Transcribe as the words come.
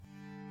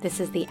This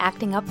is the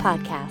Acting Up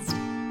Podcast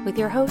with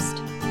your host,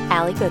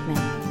 Allie Goodman.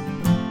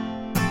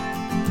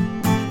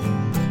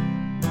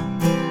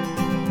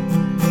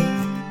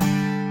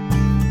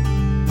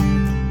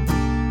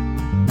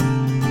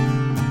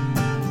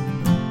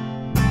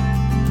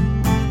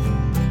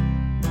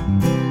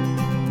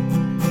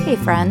 Hey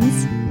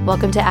friends,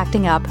 welcome to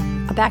Acting Up,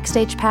 a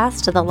backstage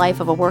pass to the life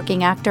of a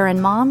working actor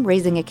and mom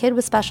raising a kid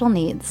with special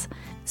needs.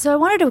 So I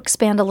wanted to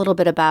expand a little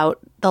bit about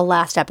the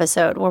last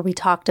episode where we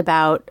talked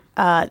about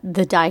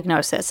the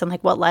diagnosis and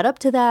like what led up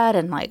to that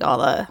and like all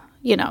the,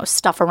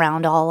 stuff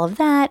around all of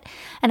that.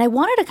 And I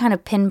wanted to kind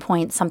of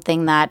pinpoint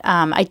something that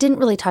I didn't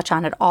really touch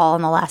on at all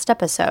in the last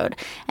episode.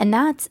 And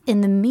that's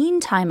in the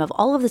meantime of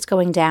all of this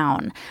going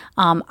down,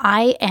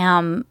 I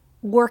am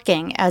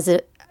working as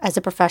a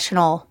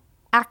professional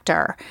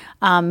actor,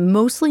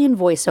 mostly in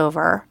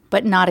voiceover,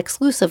 but not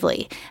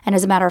exclusively. And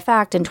as a matter of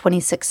fact, in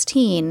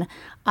 2016,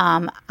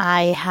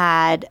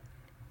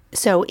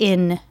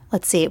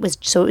 it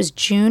was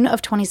June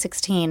of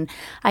 2016,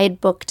 I had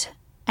booked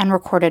and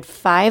recorded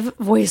 5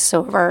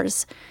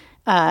 voiceovers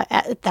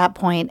at that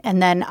point.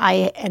 And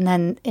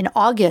then in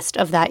August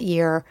of that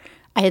year,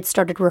 I had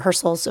started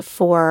rehearsals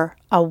for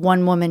a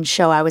one-woman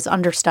show I was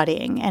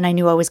understudying, and I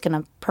knew I was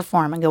going to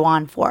perform and go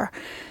on for.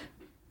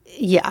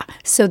 Yeah,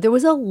 so there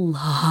was a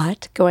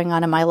lot going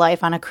on in my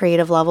life on a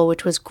creative level,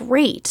 which was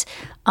great.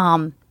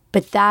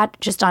 But that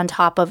just on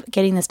top of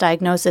getting this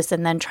diagnosis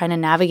and then trying to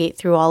navigate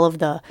through all of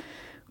the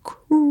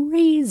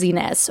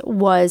craziness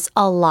was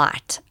a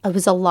lot. It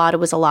was a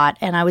lot.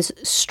 And I was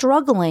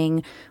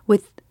struggling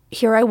with,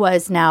 here I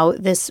was now,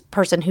 this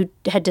person who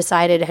had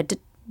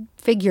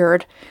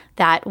figured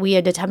that we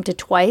had attempted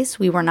twice.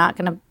 We were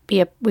going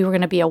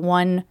to be a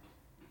one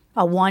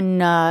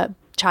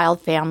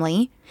child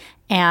family.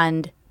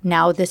 And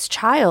now this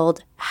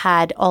child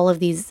had all of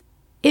these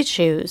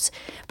issues.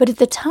 But at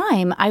the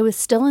time, I was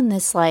still in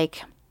this, I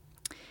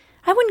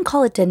wouldn't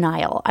call it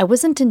denial. I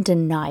wasn't in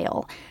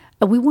denial.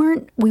 We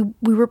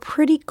were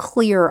pretty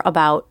clear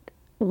about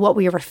what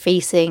we were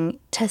facing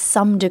to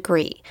some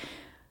degree.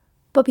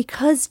 But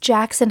because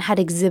Jackson had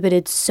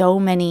exhibited so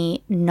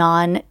many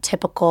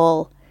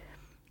non-typical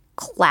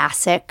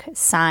classic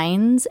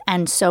signs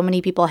and so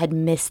many people had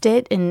missed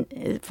it,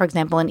 for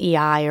example, in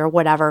EI or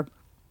whatever,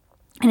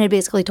 and it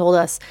basically told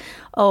us,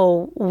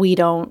 oh, we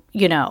don't,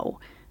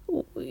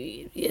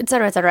 et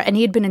cetera, et cetera. And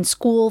he had been in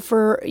school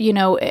for, in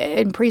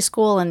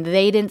preschool, and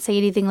they didn't say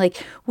anything.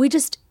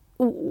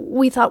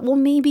 We thought, well,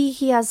 maybe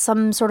he has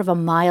some sort of a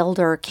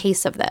milder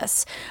case of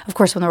this. Of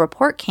course, when the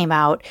report came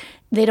out,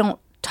 they don't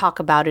talk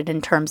about it in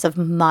terms of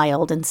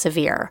mild and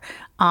severe.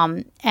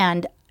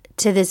 And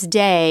to this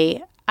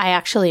day, I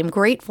actually am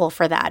grateful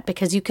for that,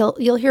 because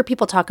you'll hear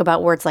people talk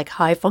about words like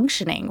high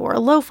functioning or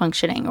low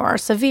functioning or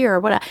severe or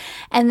whatever,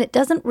 and it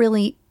doesn't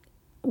really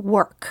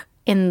work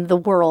in the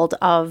world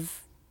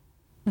of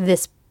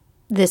this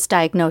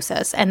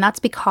diagnosis. And that's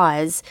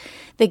because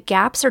the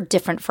gaps are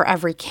different for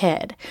every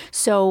kid.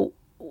 So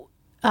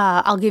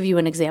I'll give you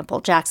an example.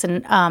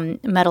 Jackson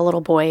met a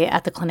little boy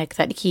at the clinic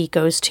that he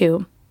goes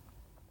to.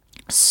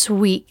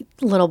 Sweet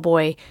little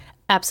boy,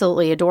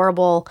 absolutely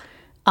adorable,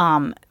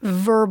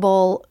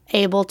 verbal,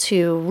 able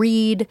to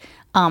read,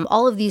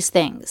 all of these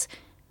things.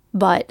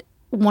 But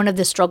one of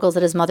the struggles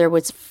that his mother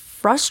was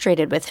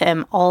frustrated with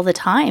him all the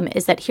time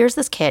is that here's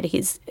this kid,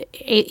 he's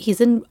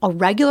in a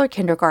regular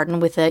kindergarten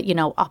with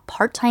a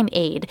part-time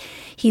aide.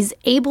 He's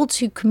able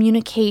to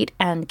communicate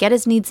and get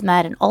his needs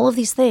met and all of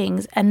these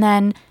things. And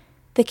then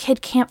the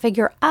kid can't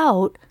figure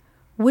out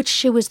which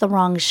shoe is the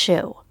wrong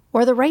shoe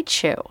or the right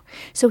shoe.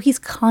 So he's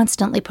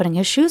constantly putting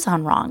his shoes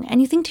on wrong.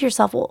 And you think to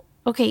yourself, well,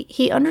 okay,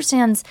 he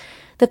understands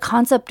the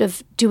concept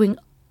of doing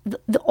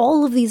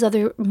all of these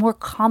other more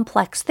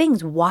complex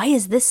things. Why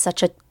is this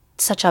such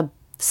a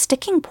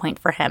sticking point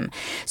for him?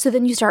 So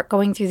then you start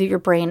going through your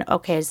brain,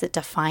 okay, is it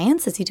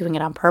defiance? Is he doing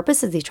it on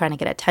purpose? Is he trying to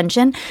get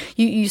attention?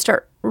 You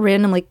start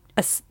randomly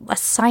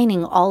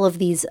assigning all of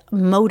these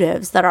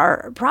motives that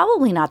are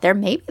probably not there.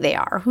 Maybe they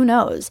are, who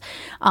knows?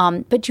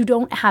 But you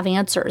don't have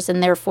answers,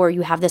 and therefore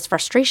you have this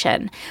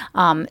frustration.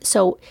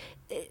 So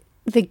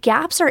the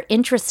gaps are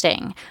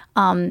interesting.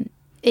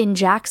 In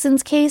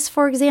Jackson's case,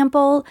 for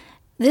example,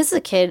 this is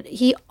a kid,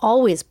 he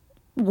always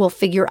will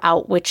figure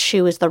out which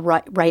shoe is the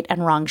right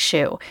and wrong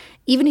shoe.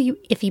 Even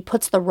if he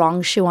puts the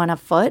wrong shoe on a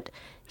foot,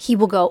 he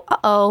will go,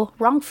 uh-oh,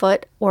 wrong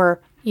foot,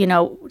 or,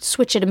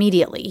 switch it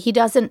immediately.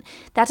 That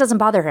doesn't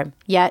bother him.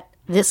 Yet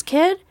this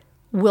kid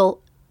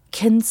will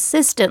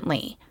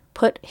consistently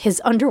put his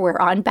underwear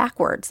on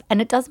backwards,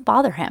 and it doesn't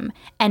bother him.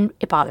 And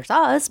it bothers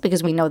us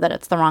because we know that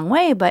it's the wrong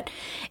way, but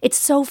it's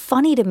so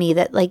funny to me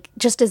that,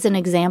 just as an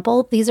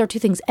example, these are 2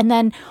 things. And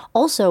then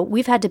also,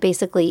 we've had to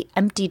basically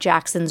empty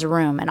Jackson's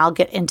room, and I'll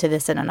get into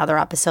this in another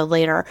episode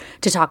later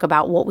to talk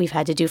about what we've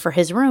had to do for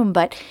his room,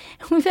 but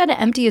we've had to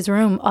empty his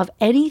room of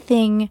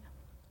anything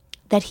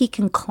that he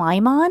can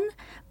climb on,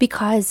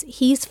 because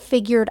he's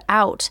figured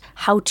out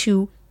how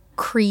to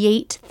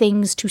create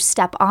things to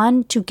step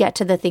on to get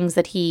to the things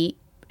that he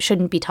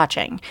shouldn't be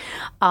touching.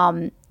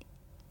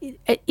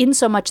 in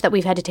so much that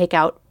we've had to take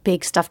out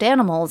big stuffed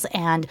animals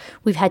and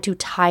we've had to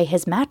tie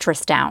his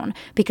mattress down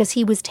because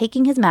he was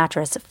taking his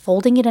mattress,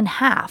 folding it in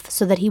half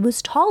so that he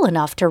was tall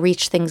enough to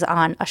reach things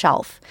on a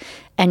shelf.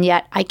 And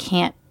yet I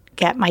can't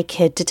get my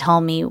kid to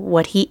tell me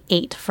what he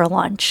ate for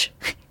lunch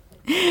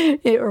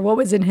or what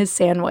was in his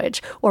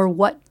sandwich or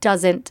what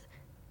doesn't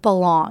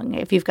belong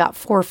if you've got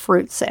 4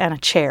 fruits and a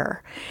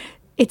chair.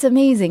 It's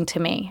amazing to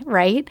me,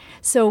 right?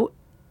 So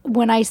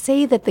when I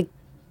say that the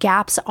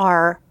gaps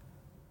are,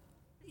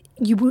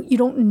 you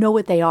don't know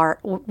what they are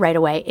right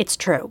away, it's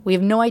true. We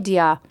have no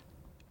idea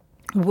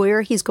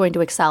where he's going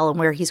to excel and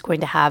where he's going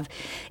to have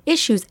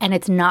issues, and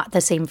it's not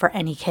the same for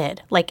any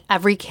kid. Like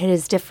every kid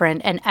is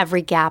different and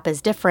every gap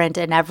is different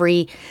and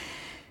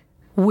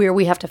where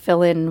we have to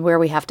fill in, where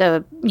we have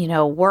to,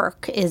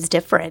 work is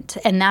different.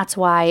 And that's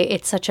why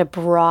it's such a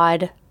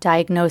broad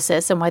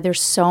diagnosis and why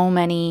there's so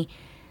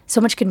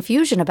much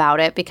confusion about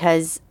it,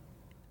 because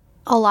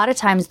a lot of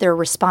times they're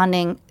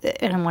responding,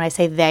 and when I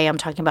say they, I'm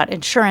talking about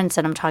insurance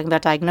and I'm talking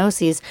about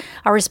diagnoses,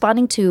 are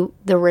responding to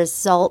the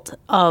result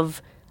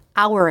of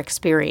our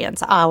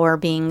experience, our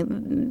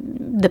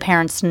being the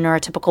parents,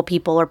 neurotypical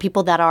people, or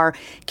people that are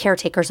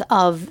caretakers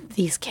of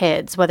these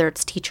kids, whether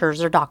it's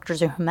teachers or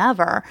doctors or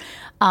whomever.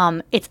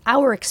 It's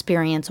our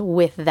experience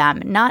with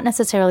them, not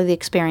necessarily the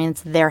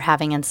experience they're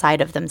having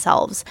inside of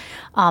themselves,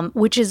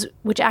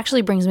 which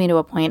actually brings me to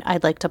a point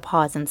I'd like to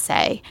pause and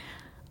say,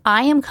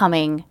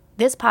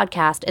 this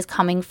podcast is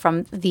coming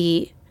from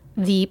the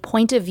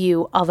point of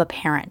view of a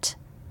parent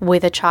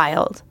with a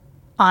child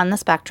on the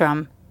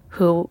spectrum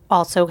who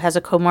also has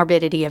a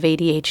comorbidity of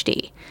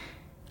ADHD.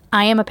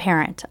 I am a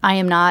parent. I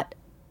am not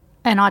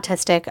an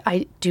autistic.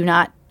 I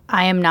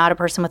am not a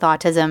person with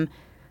autism,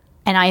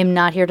 and I am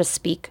not here to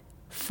speak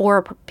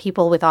for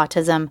people with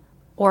autism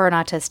or an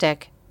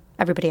autistic.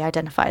 Everybody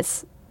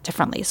identifies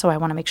differently, so I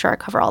want to make sure I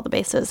cover all the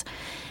bases.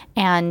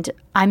 And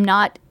I'm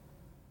not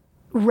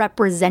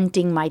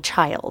representing my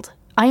child.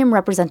 I am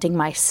representing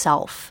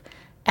myself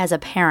as a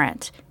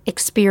parent,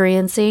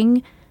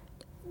 experiencing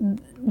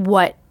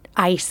what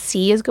I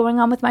see is going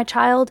on with my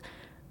child,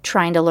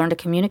 trying to learn to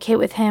communicate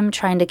with him,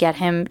 trying to get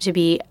him to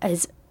be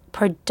as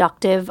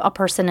productive a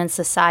person in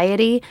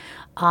society,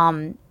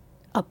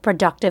 a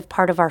productive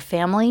part of our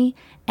family,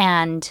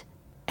 and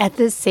at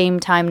the same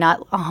time not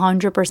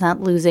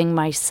 100% losing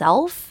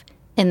myself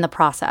in the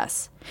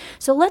process.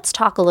 So let's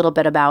talk a little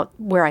bit about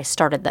where I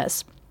started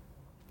this,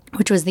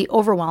 which was the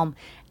overwhelm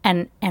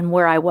and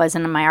where I was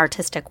in my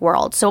artistic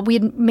world. So we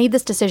had made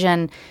this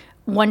decision,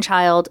 one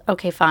child,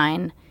 okay,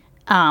 fine.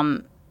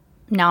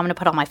 Now I'm going to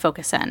put all my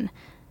focus in.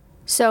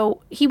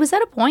 So he was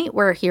at a point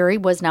where he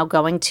was now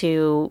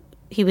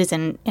he was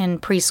in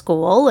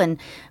preschool, and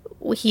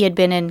he had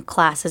been in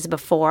classes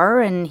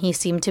before, and he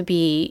seemed to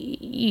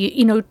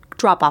be,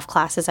 drop-off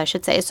classes, I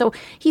should say. So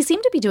he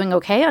seemed to be doing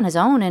okay on his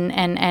own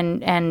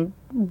and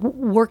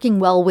working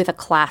well with a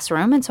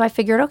classroom. And so I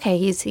figured, okay,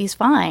 he's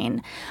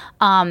fine.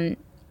 And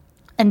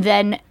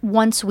then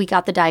once we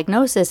got the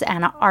diagnosis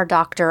and our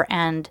doctor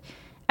and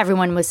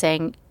everyone was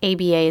saying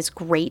ABA is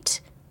great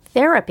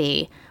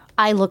therapy,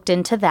 I looked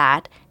into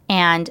that,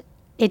 and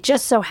it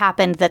just so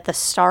happened that the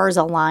stars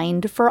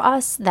aligned for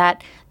us,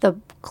 that the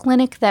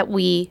clinic that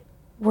we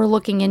were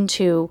looking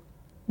into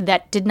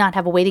that did not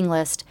have a waiting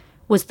list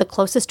was the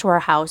closest to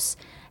our house,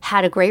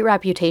 had a great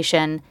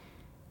reputation.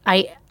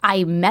 I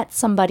met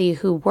somebody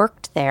who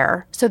worked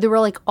there. So there were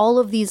like all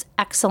of these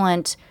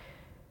excellent,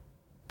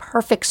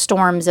 perfect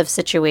storms of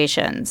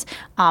situations.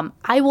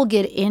 I will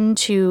get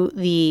into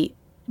the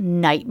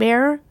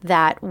nightmare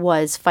that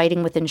was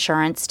fighting with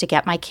insurance to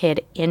get my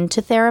kid into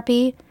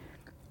therapy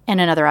in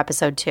another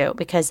episode too,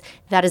 because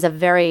that is a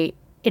very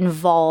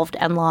involved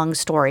and long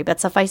story. But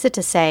suffice it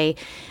to say,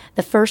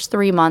 the first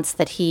 3 months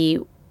that he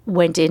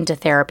went into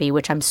therapy,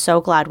 which I'm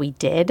so glad we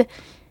did,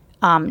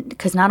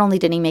 because not only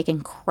did he make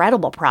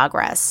incredible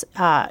progress,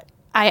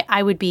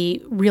 I would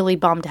be really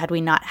bummed had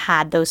we not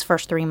had those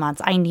first 3 months.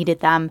 I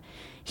needed them,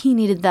 he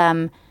needed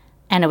them,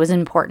 and it was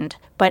important.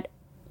 But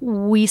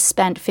we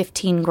spent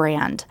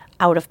 $15,000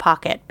 out of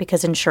pocket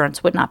because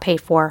insurance would not pay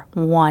for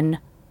 1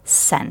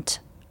 cent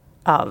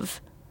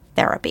of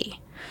therapy.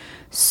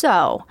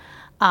 So,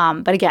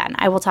 but again,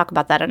 I will talk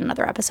about that in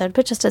another episode,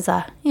 but just as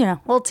a,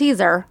 little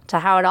teaser to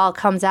how it all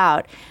comes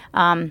out.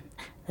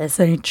 This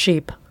ain't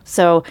cheap.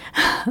 So,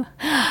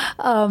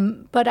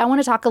 but I want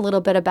to talk a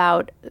little bit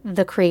about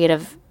the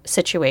creative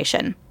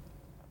situation.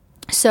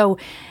 So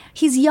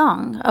he's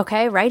young,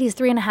 okay, right? He's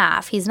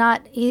 3.5. He's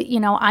not,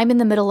 I'm in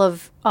the middle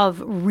of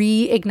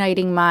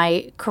reigniting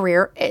my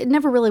career. It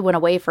never really went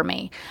away for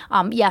me.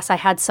 Yes, I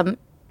had some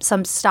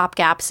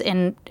stopgaps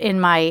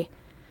in my,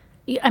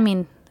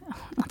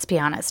 let's be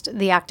honest,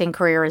 the acting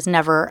career is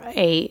never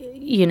a,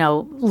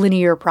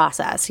 linear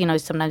process.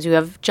 Sometimes you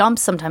have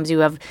jumps, sometimes you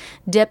have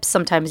dips,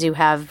 sometimes you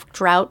have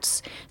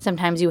droughts,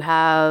 sometimes you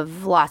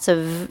have lots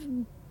of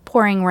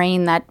pouring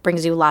rain that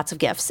brings you lots of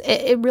gifts.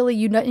 It really,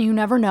 you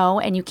never know,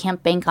 and you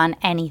can't bank on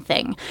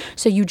anything.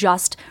 So you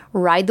just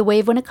ride the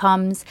wave when it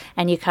comes,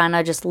 and you kind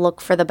of just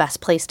look for the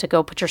best place to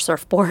go put your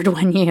surfboard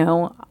when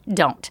you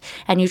don't.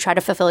 And you try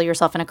to fulfill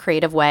yourself in a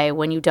creative way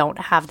when you don't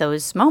have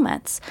those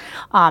moments.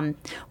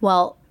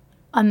 Well,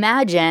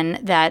 imagine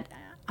that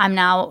I'm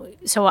now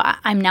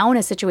in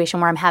a situation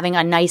where I'm having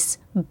a nice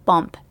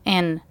bump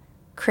in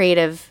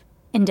creative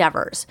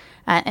endeavors.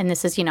 And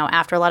this is,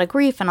 after a lot of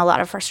grief and a lot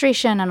of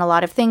frustration and a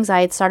lot of things,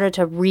 I had started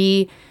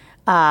to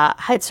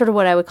had sort of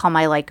what I would call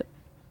my like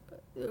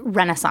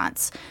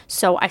renaissance.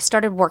 So I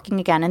started working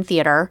again in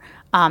theater.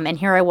 And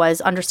here I was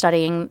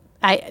understudying.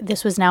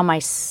 This was now my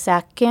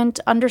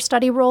second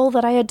understudy role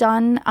that I had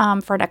done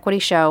for an equity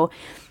show.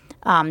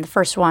 The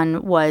first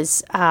one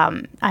was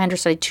I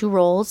understudied 2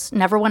 roles,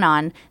 never went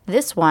on.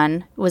 This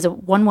one was a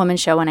one-woman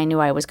show, and I knew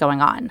I was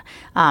going on.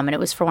 And it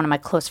was for one of my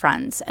close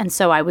friends. And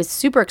so I was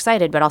super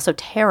excited, but also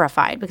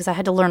terrified because I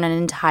had to learn an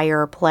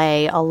entire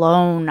play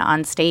alone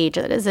on stage.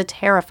 It is a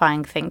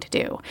terrifying thing to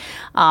do.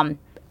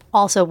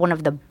 Also, one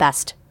of the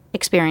best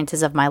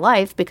experiences of my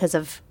life because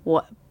of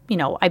what,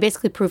 I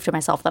basically proved to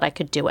myself that I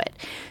could do it.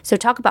 So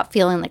talk about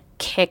feeling like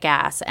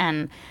kick-ass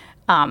and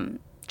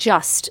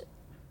just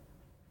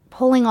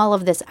pulling all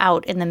of this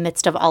out in the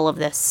midst of all of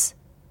this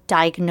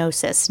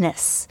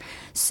diagnosis-ness.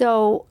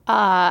 So,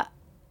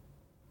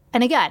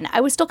 and again,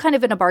 I was still kind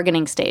of in a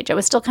bargaining stage. I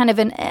was still kind of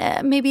in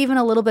maybe even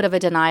a little bit of a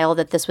denial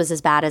that this was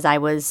as bad as I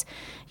was,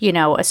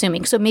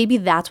 assuming. So maybe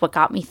that's what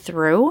got me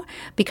through,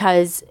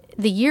 because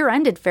the year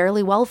ended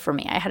fairly well for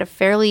me. I had a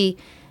fairly,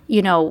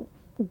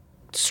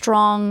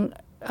 strong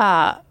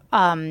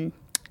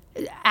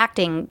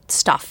acting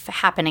stuff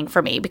happening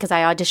for me because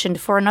I auditioned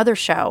for another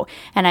show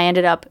and I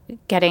ended up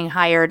getting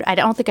hired. I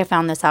don't think I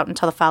found this out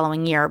until the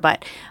following year,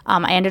 but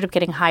I ended up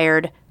getting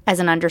hired as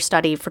an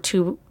understudy for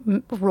 2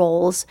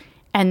 roles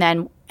and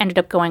then ended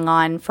up going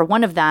on for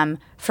one of them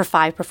for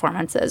 5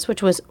 performances,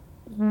 which was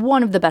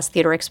one of the best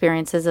theater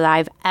experiences that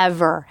I've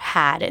ever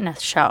had in a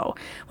show.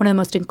 One of the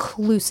most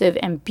inclusive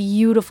and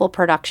beautiful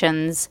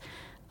productions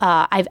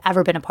I've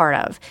ever been a part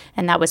of.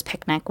 And that was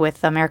Picnic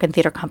with the American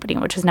Theater Company,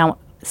 which is now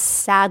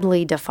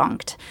sadly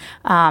defunct.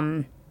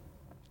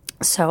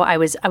 So I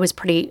was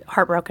pretty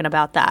heartbroken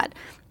about that.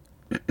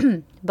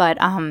 But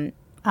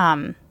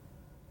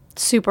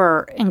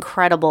super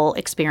incredible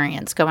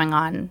experience going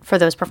on for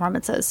those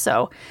performances.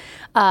 So,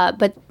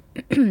 but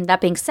that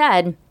being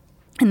said,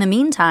 in the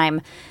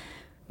meantime,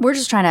 we're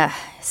just trying to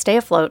stay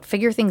afloat,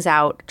 figure things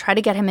out, try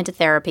to get him into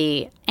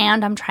therapy,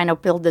 and I'm trying to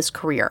build this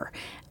career.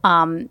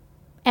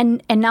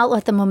 And not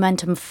let the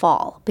momentum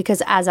fall,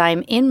 because as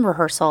I'm in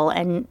rehearsal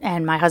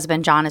and my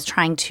husband John is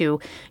trying to,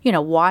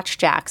 watch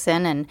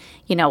Jackson and,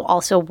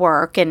 also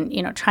work and,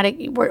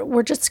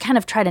 we're just kind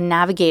of trying to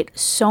navigate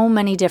so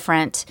many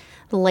different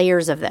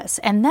layers of this.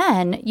 And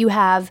then you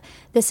have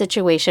the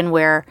situation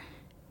where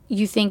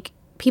you think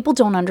people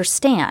don't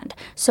understand.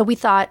 So we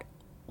thought,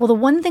 well, the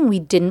one thing we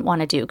didn't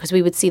want to do, because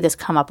we would see this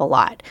come up a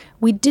lot,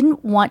 we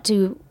didn't want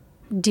to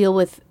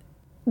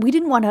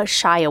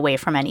shy away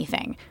from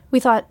anything. We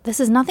thought, this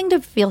is nothing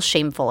to feel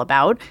shameful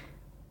about.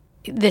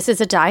 This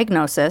is a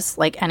diagnosis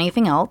like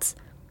anything else.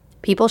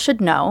 People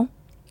should know,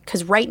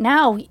 because right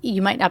now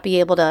you might not be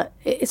able to,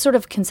 it's sort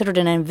of considered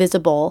an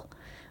invisible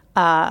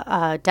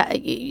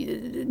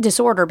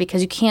disorder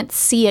because you can't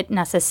see it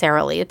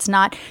necessarily. It's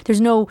not,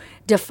 there's no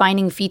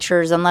defining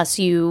features unless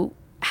you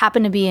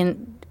happen to be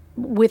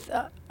with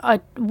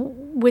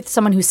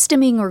someone who's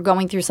stimming or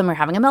going through somewhere,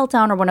 having a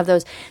meltdown or one of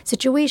those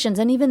situations.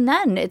 And even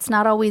then, it's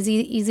not always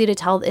easy to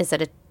tell, is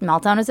it a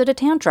meltdown? Is it a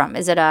tantrum?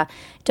 Is it a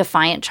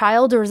defiant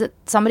child? Or is it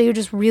somebody who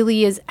just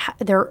really is,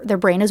 their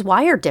brain is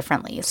wired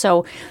differently?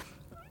 So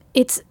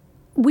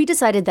we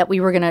decided that we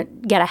were going to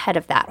get ahead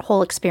of that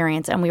whole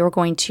experience and we were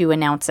going to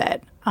announce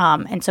it.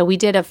 And so we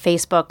did a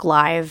Facebook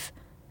Live.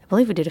 I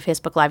believe we did a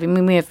Facebook Live. I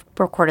mean, we have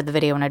recorded the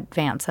video in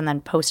advance and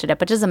then posted it,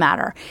 but it doesn't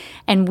matter.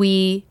 And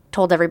we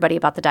told everybody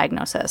about the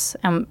diagnosis.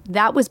 And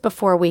that was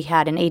before we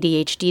had an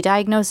ADHD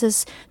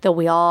diagnosis, though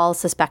we all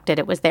suspected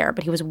it was there,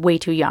 but he was way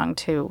too young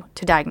to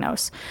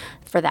diagnose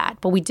for that.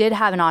 But we did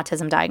have an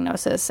autism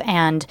diagnosis.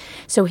 And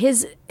so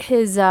his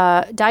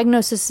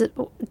diagnoses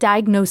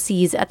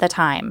at the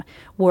time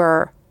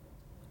were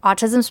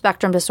autism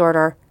spectrum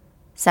disorder,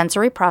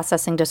 sensory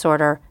processing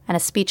disorder, and a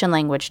speech and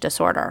language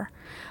disorder.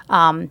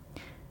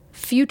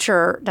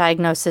 Future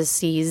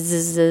diagnoses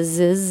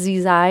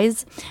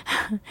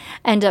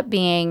end up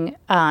being,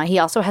 he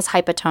also has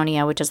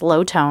hypotonia, which is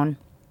low tone,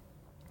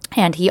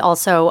 and he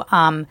also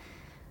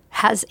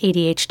has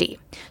ADHD.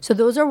 So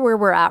those are where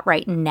we're at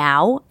right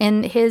now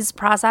in his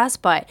process,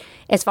 but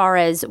as far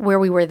as where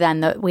we were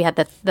then, we had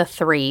the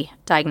 3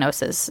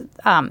 diagnoses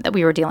that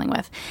we were dealing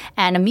with.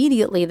 And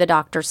immediately the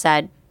doctor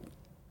said,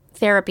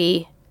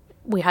 therapy,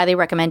 we highly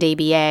recommend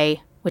ABA,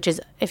 which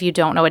is, if you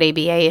don't know what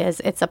ABA is,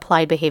 it's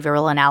applied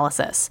behavioral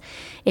analysis.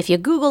 If you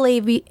Google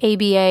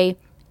ABA,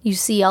 you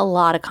see a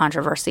lot of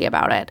controversy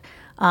about it.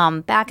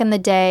 Back in the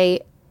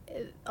day,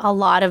 a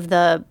lot of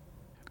the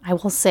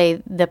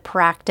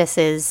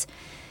practices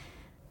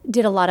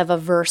did a lot of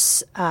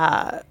averse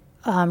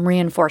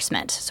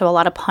reinforcement, so a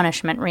lot of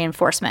punishment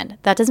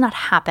reinforcement. That does not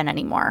happen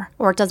anymore,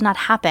 or it does not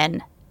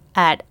happen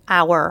at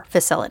our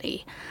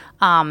facility.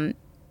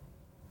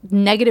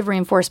 Negative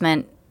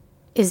reinforcement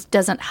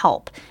doesn't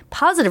help.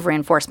 Positive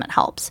reinforcement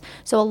helps.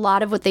 So a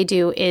lot of what they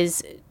do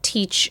is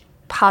teach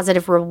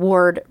positive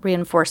reward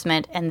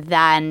reinforcement and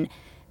then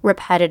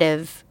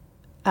repetitive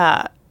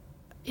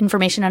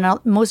information, and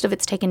most of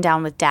it's taken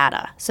down with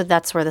data. So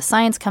that's where the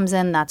science comes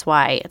in. That's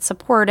why it's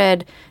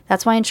supported.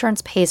 That's why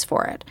insurance pays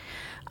for it.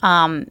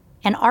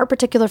 And our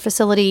particular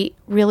facility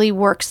really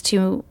works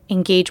to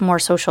engage more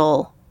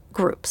social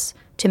groups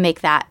to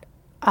make that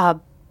a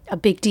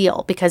big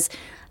deal, because,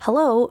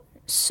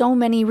 so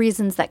many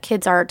reasons that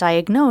kids are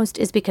diagnosed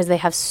is because they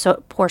have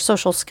poor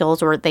social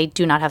skills, or they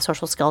do not have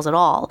social skills at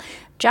all.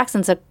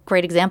 Jackson's a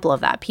great example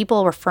of that.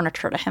 People were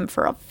furniture to him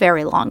for a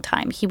very long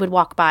time. He would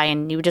walk by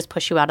and he would just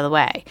push you out of the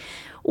way,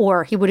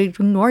 or he would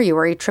ignore you,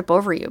 or he'd trip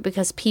over you,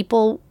 because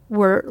people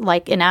were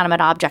like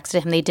inanimate objects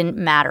to him. They didn't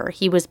matter.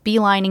 He was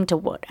beelining to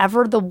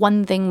whatever the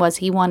one thing was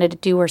he wanted to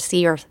do or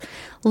see or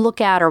look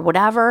at or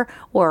whatever,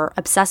 or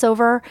obsess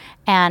over.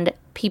 And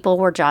people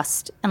were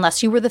just,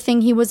 unless you were the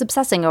thing he was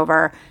obsessing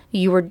over,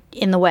 you were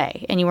in the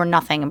way and you were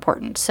nothing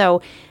important.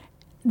 So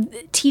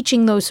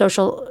teaching those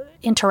social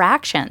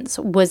interactions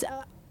was,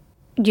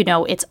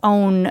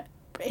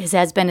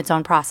 has been its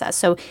own process.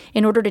 So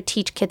in order to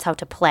teach kids how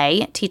to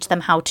play, teach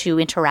them how to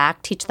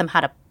interact, teach them how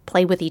to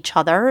play with each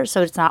other,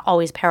 so it's not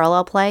always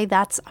parallel play,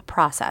 that's a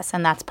process,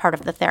 and that's part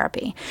of the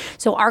therapy.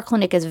 So our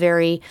clinic is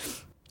very,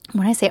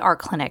 when I say our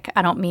clinic,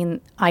 I don't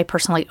mean I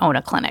personally own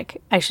a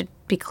clinic. I should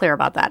be clear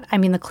about that. I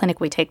mean the clinic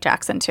we take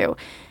Jackson to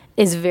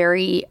is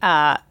very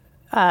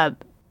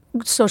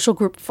social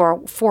group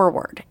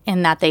forward,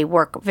 in that they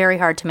work very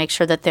hard to make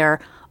sure that there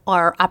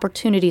are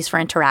opportunities for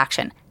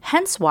interaction.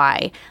 Hence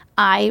why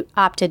I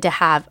opted to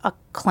have a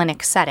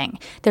clinic setting.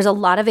 There's a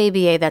lot of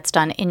ABA that's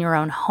done in your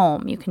own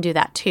home. You can do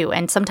that too.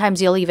 And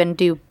sometimes you'll even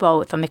do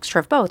both, a mixture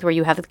of both, where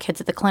you have the kids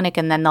at the clinic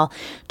and then they'll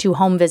do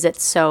home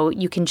visits so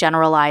you can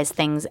generalize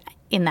things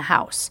in the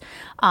house.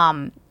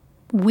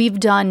 We've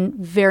done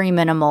very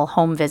minimal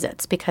home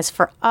visits because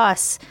for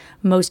us,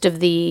 most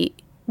of the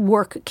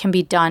work can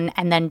be done.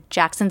 And then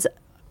Jackson's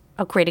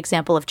a great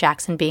example of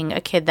Jackson being a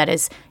kid that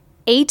is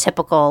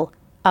atypical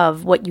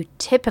of what you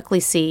typically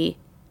see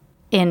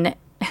in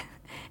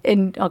a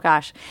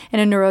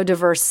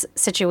neurodiverse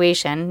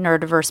situation,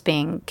 neurodiverse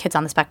being kids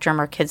on the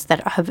spectrum or kids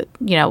that have,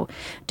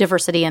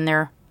 diversity in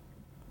their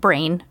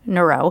brain,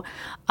 neuro.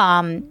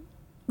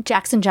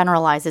 Jackson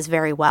generalizes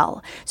very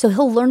well. So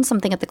he'll learn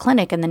something at the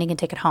clinic and then he can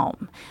take it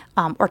home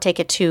or take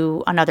it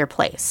to another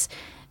place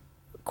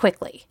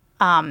quickly.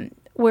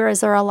 Whereas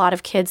there are a lot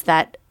of kids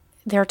that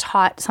they're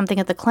taught something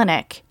at the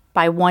clinic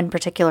by one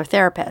particular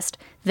therapist.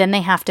 Then they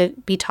have to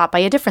be taught by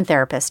a different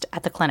therapist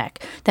at the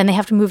clinic. Then they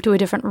have to move to a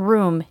different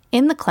room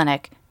in the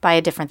clinic by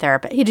a different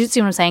therapist. You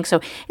see what I'm saying?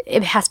 So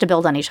it has to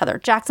build on each other.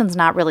 Jackson's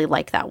not really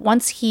like that.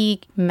 Once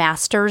he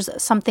masters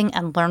something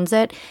and learns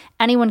it,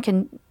 anyone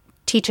can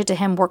teach it to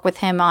him, work with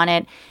him on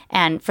it.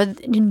 And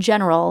in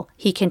general,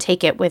 he can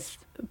take it with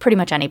pretty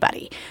much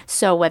anybody.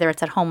 So whether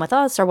it's at home with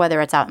us or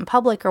whether it's out in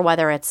public or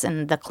whether it's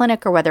in the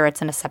clinic or whether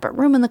it's in a separate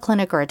room in the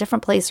clinic or a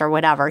different place or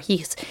whatever,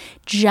 he's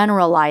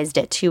generalized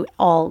it to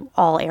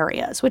all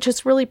areas, which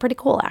is really pretty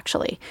cool,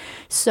 actually.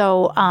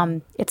 So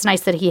it's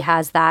nice that he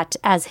has that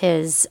as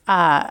his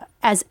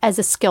as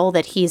a skill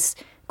that he's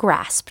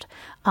grasped.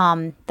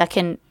 That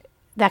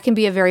can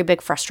be a very big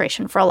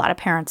frustration for a lot of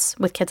parents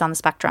with kids on the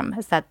spectrum,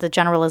 is that the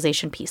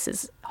generalization piece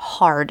is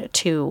hard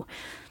to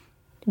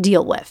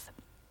deal with.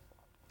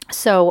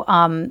 So,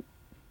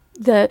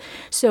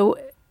 so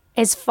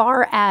as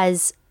far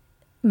as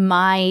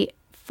my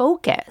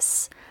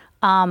focus,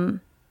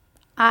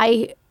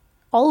 I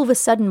all of a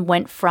sudden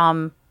went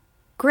from,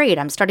 great,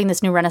 I'm starting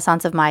this new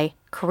renaissance of my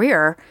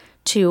career,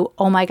 to,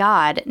 oh my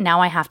God,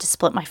 now I have to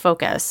split my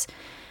focus.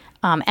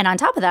 And on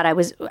top of that, I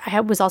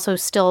was also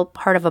still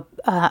part of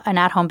an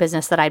at-home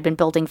business that I'd been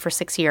building for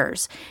 6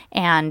 years,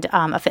 and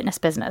a fitness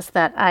business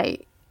that I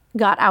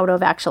got out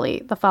of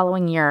actually the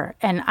following year.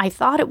 And I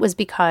thought it was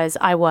because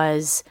I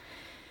was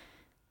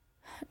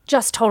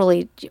just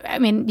totally,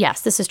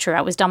 yes, this is true. I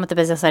was done with the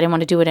business. I didn't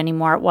want to do it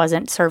anymore. It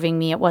wasn't serving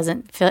me. It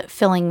wasn't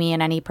filling me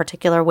in any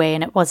particular way.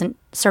 And it wasn't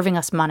serving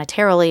us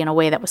monetarily in a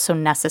way that was so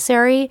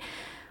necessary.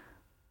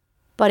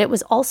 But it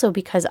was also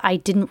because I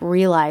didn't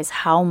realize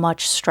how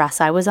much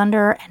stress I was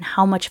under and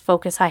how much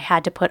focus I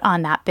had to put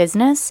on that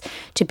business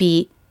to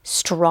be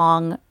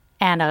strong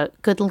and a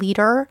good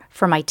leader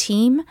for my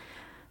team,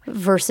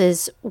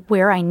 versus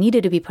where I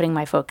needed to be putting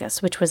my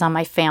focus, which was on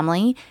my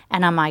family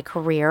and on my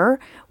career,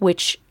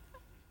 which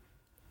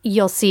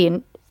you'll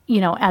see,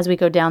 as we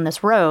go down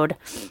this road,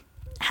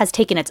 has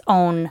taken its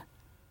own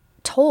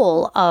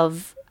toll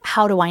of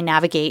how do I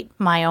navigate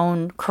my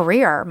own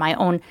career, my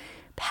own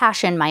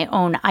passion,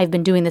 I've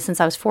been doing this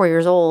since I was 4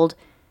 years old,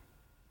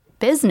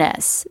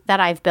 business that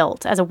I've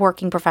built as a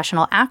working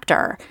professional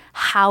actor.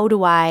 How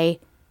do I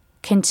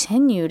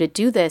continue to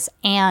do this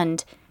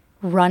and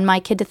run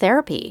my kid to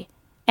therapy?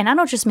 And I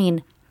don't just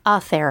mean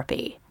a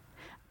therapy.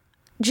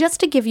 Just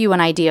to give you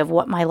an idea of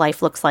what my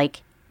life looks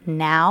like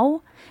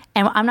now,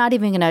 and I'm not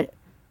even going to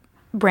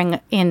bring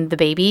in the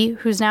baby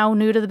who's now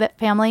new to the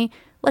family.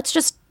 Let's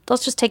just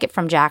take it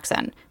from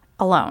Jackson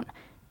alone.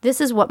 This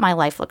is what my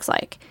life looks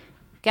like.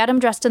 Get him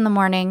dressed in the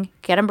morning,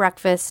 get him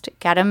breakfast,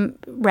 get him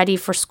ready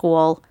for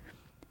school,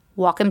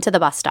 walk him to the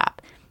bus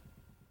stop.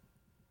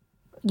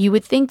 You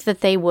would think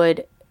that they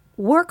would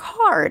work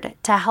hard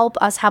to help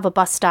us have a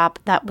bus stop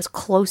that was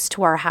close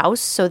to our house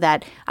so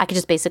that I could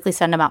just basically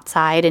send him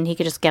outside and he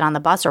could just get on the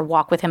bus or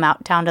walk with him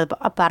out down to the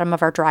bottom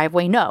of our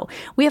driveway. No,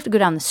 we have to go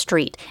down the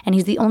street, and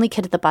he's the only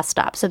kid at the bus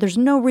stop. So there's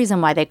no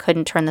reason why they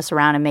couldn't turn this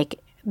around and make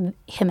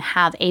him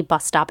have a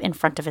bus stop in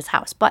front of his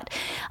house. But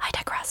I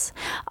digress.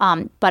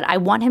 But I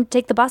want him to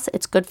take the bus.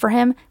 It's good for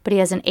him, but he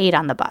has an aide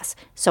on the bus.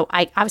 So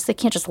I obviously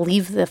can't just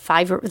leave the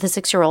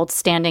 6-year-old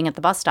standing at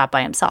the bus stop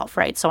by himself,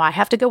 right? So I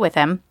have to go with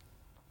him.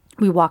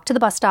 We walk to the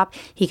bus stop.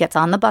 He gets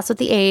on the bus with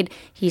the aide.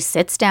 He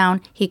sits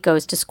down. He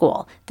goes to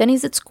school. Then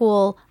he's at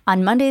school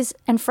on Mondays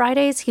and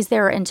Fridays. He's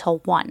there until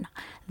 1.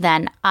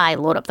 Then I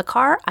load up the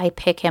car. I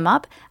pick him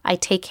up. I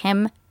take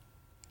him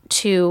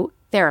to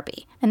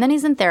therapy. And then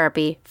he's in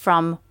therapy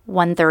from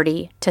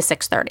 1:30 to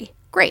 6:30.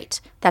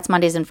 Great. That's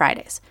Mondays and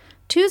Fridays.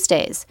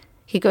 Tuesdays,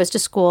 he goes to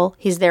school.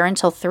 He's there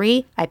until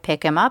 3. I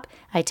pick him up.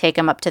 I take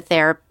him to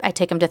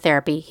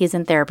therapy. He's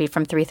in therapy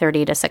from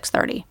 3:30 to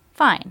 6:30.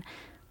 Fine.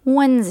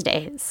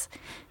 Wednesdays,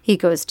 he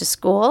goes to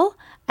school.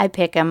 I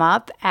pick him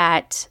up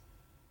at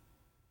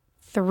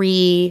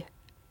 3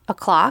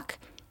 o'clock.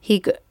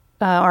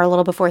 Or a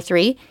little before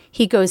 3.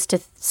 He goes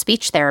to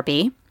speech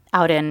therapy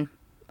out in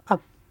a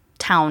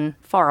town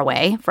far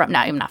away from,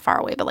 not far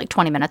away, but like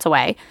 20 minutes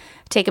away.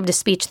 Take him to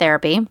speech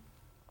therapy.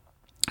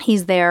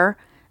 He's there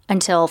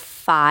until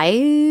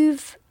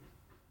 5.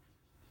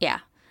 Yeah.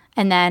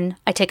 And then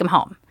I take him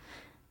home.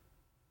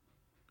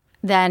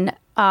 Then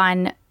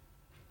on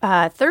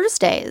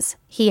Thursdays,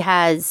 he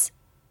has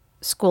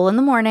school in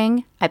the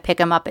morning. I pick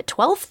him up at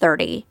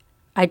 12:30.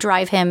 I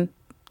drive him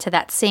to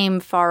that same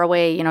far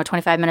away,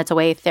 25 minutes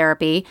away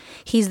therapy.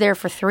 He's there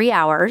for 3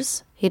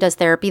 hours. He does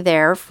therapy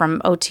there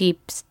from OT,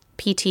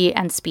 PT,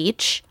 and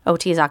speech.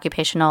 OT is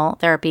occupational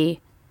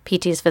therapy,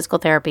 PT is physical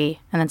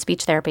therapy, and then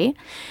speech therapy.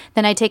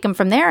 Then I take him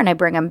from there and I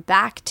bring him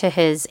back to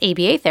his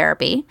ABA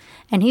therapy,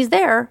 and he's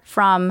there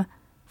from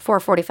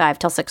 4:45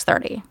 till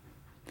 6:30.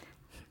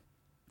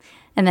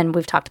 And then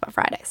we've talked about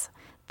Fridays.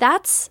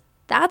 That's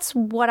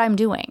what I'm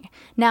doing.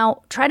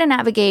 Now, try to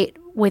navigate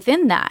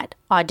within that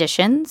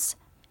auditions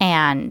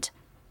and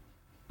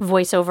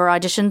voiceover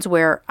auditions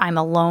where I'm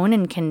alone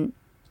and can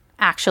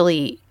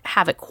actually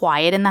have it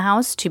quiet in the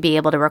house to be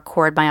able to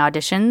record my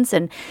auditions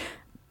and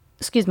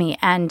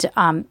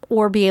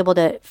or be able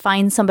to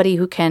find somebody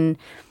who can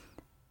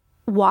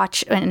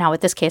watch. And now,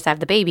 with this case, I have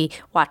the baby,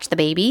 watch the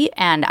baby,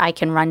 and I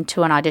can run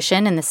to an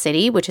audition in the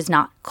city, which is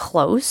not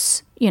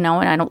close, and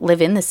I don't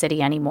live in the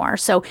city anymore.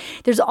 So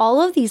there's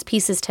all of these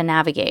pieces to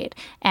navigate,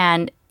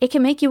 and it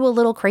can make you a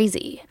little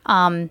crazy.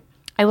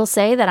 I will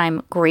say that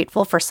I'm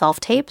grateful for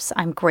self-tapes.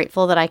 I'm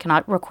grateful that I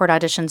can record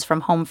auditions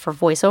from home for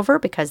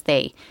voiceover because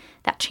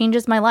that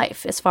changes my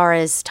life as far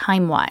as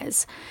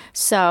time-wise.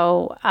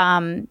 So,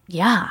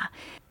 yeah.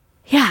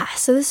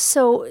 So this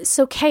is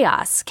so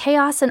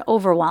chaos and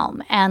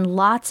overwhelm and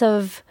lots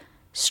of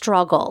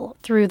struggle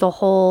through the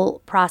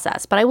whole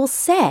process. But I will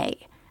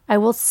say,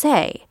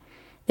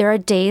 there are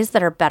days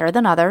that are better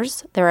than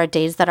others. There are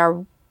days that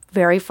are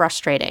very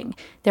frustrating.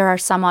 There are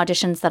some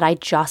auditions that I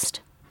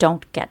just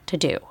don't get to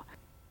do.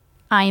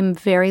 I'm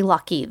very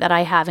lucky that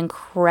I have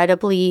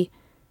incredibly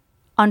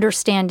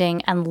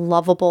understanding and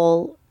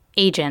lovable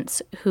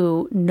agents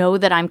who know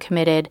that I'm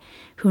committed,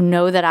 who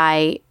know that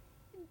I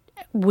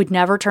would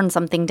never turn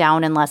something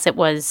down unless it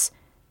was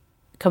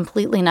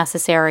completely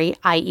necessary,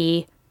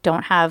 i.e.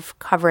 don't have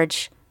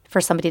coverage for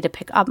somebody to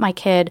pick up my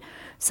kid,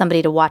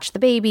 somebody to watch the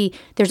baby.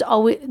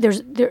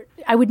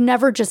 I would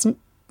never just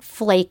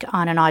flake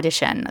on an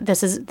audition.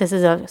 This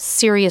is a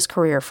serious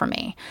career for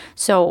me.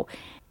 So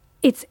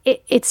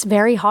it's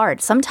very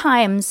hard.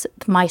 Sometimes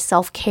my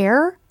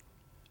self-care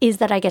is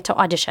that I get to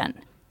audition.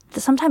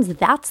 Sometimes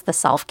that's the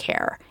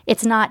self-care.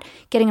 It's not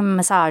getting a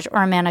massage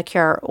or a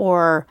manicure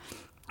or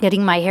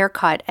getting my hair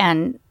cut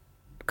and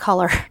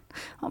color.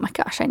 Oh my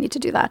gosh, I need to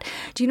do that.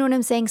 Do you know what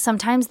I'm saying?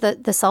 Sometimes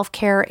the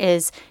self-care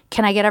is,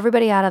 can I get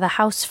everybody out of the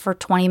house for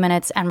 20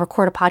 minutes and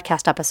record a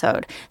podcast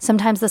episode?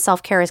 Sometimes the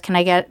self-care is, can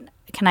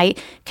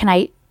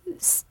I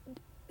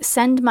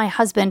send my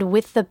husband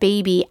with the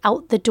baby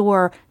out the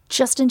door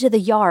just into the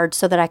yard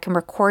so that I can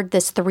record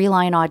this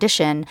 3-line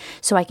audition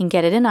so I can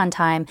get it in on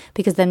time,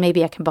 because then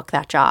maybe I can book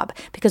that job.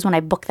 Because when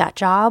I book that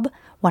job,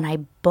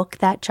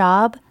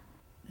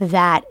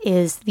 that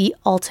is the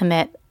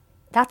ultimate,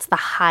 that's the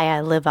high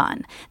I live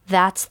on.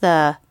 That's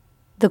the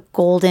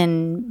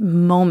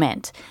golden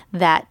moment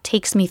that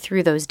takes me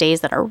through those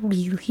days that are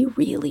really,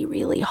 really,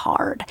 really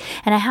hard.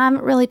 And I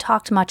haven't really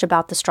talked much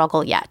about the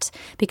struggle yet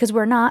because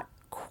we're not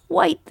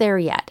quite there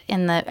yet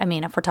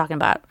if we're talking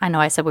about, I know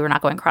I said we were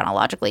not going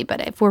chronologically,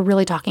 but if we're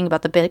really talking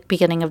about the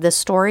beginning of this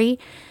story,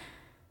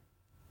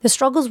 The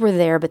struggles were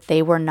there, but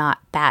they were not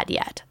bad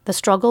yet. The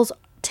struggles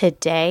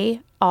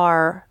today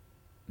are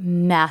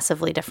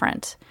massively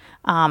different.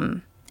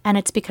 And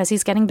it's because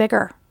he's getting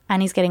bigger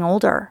and he's getting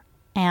older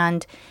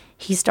and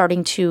he's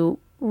starting to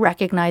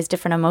recognize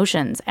different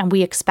emotions, and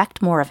we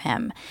expect more of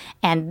him.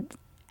 And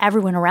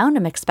everyone around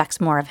him expects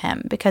more of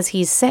him because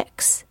he's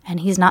 6 and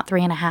he's not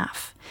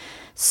 3.5.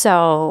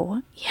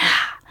 So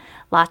yeah,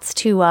 lots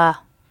to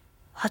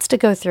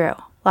go through,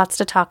 lots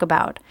to talk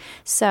about.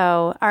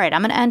 So, all right,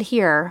 I'm going to end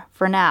here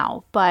for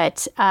now,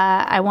 but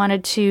I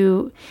wanted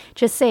to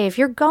just say, if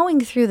you're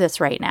going through this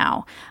right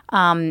now,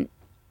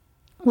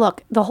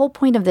 look, the whole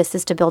point of this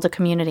is to build a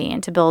community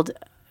and to build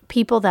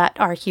people that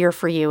are here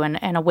for you,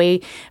 and a way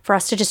for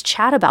us to just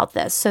chat about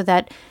this so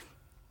that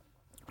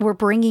we're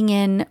bringing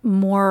in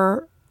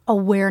more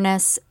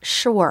awareness,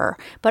 sure,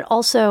 but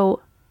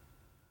also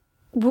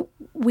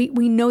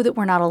we know that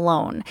we're not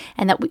alone,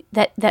 and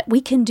that we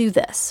can do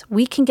this.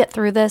 We can get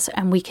through this,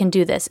 and we can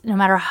do this no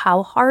matter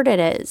how hard it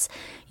is.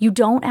 You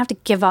don't have to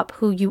give up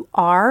who you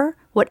are,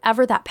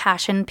 whatever that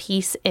passion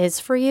piece is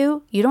for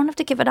you. You don't have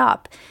to give it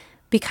up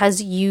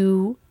because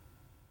you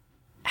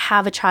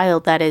have a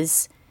child that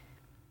is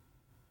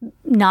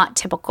not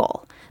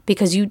typical,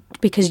 because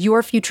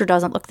your future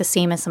doesn't look the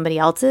same as somebody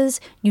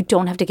else's. You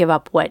don't have to give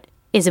up what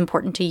is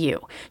important to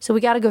you. So we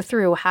got to go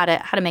through how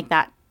to make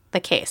that the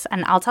case.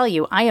 And I'll tell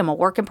you, I am a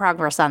work in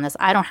progress on this.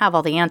 I don't have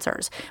all the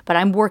answers, but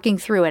I'm working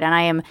through it, and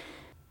I am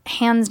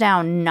hands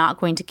down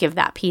not going to give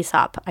that piece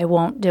up. I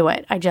won't do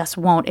it. I just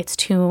won't. It's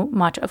too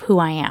much of who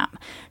I am.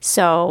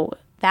 So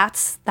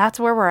that's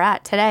where we're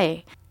at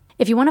today.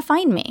 If you want to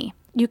find me,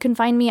 you can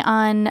find me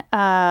on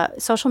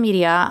social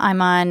media.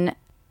 I'm on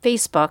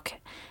Facebook,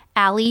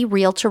 Allie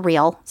Real to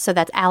Real. So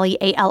that's Allie,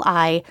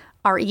 ALLIREALTOREEL.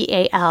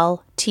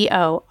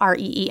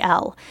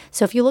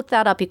 So if you look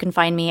that up, you can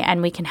find me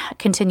and we can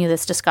continue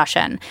this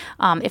discussion.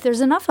 If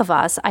there's enough of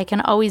us, I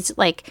can always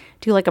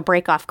do a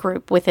break-off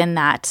group within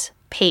that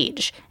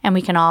page, and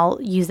we can all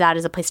use that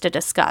as a place to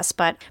discuss.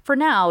 But for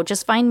now,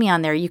 just find me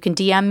on there. You can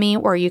DM me,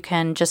 or you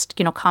can just,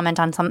 comment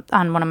on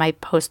one of my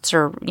posts,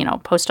 or,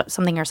 post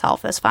something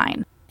yourself. That's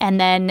fine. And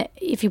then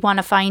if you want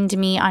to find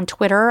me on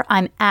Twitter,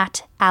 I'm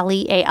at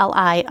Allie,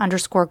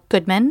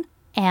 ALI_Goodman.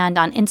 And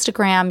on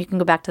Instagram, you can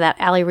go back to that,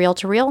 Allie Real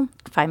to Real,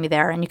 find me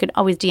there. And you can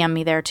always DM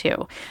me there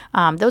too.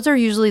 Those are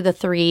usually the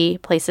 3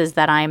 places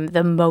that I'm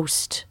the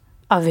most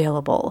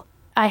available.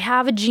 I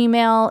have a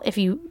Gmail. If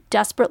you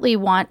desperately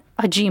want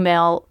a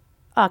Gmail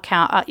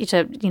account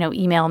to,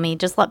 email me,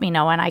 just let me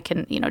know. And I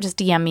can, just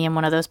DM me in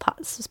one of those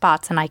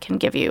spots, and I can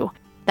give you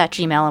that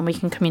Gmail, and we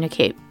can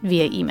communicate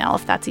via email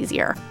if that's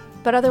easier.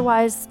 But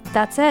otherwise,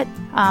 that's it.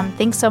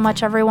 Thanks so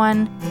much,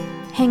 everyone.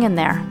 Hang in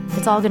there.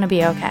 It's all going to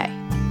be okay.